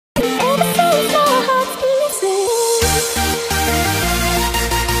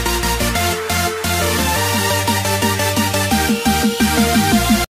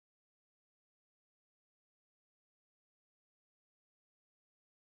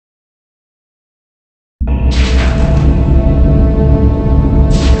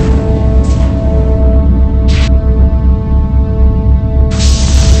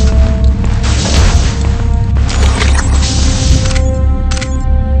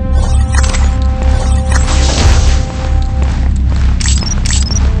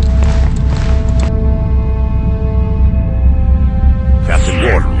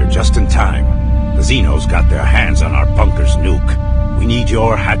got their hands on our bunker's nuke. We need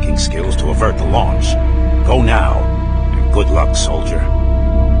your hacking skills to avert the launch. Go now, and good luck, soldier.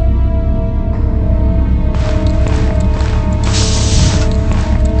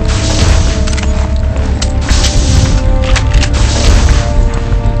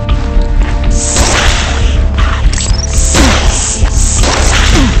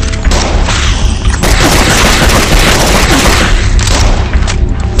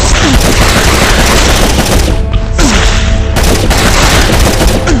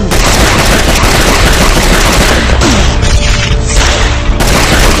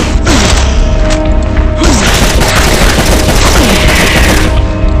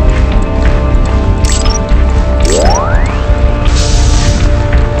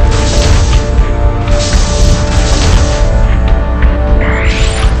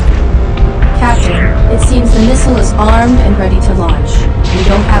 The missile is armed and ready to launch. We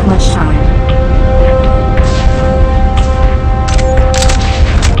don't have much time.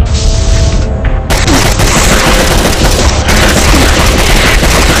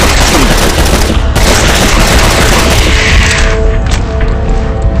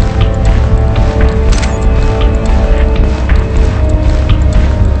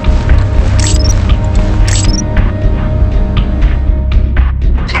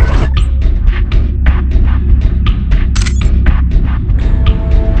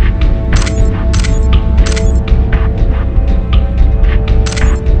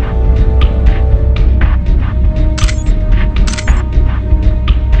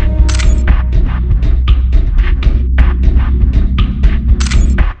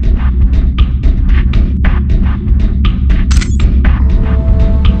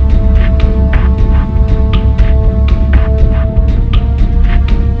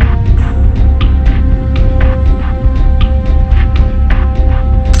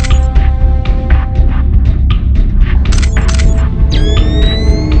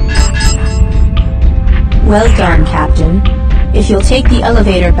 Well done, Captain. If you'll take the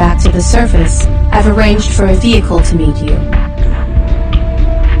elevator back to the surface, I've arranged for a vehicle to meet you.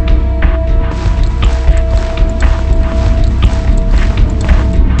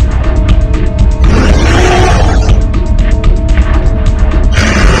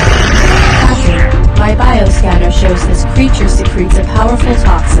 Captain, my bioscanner shows this creature secretes a powerful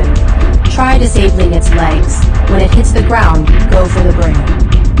toxin. Try disabling its legs. When it hits the ground, go for the brain.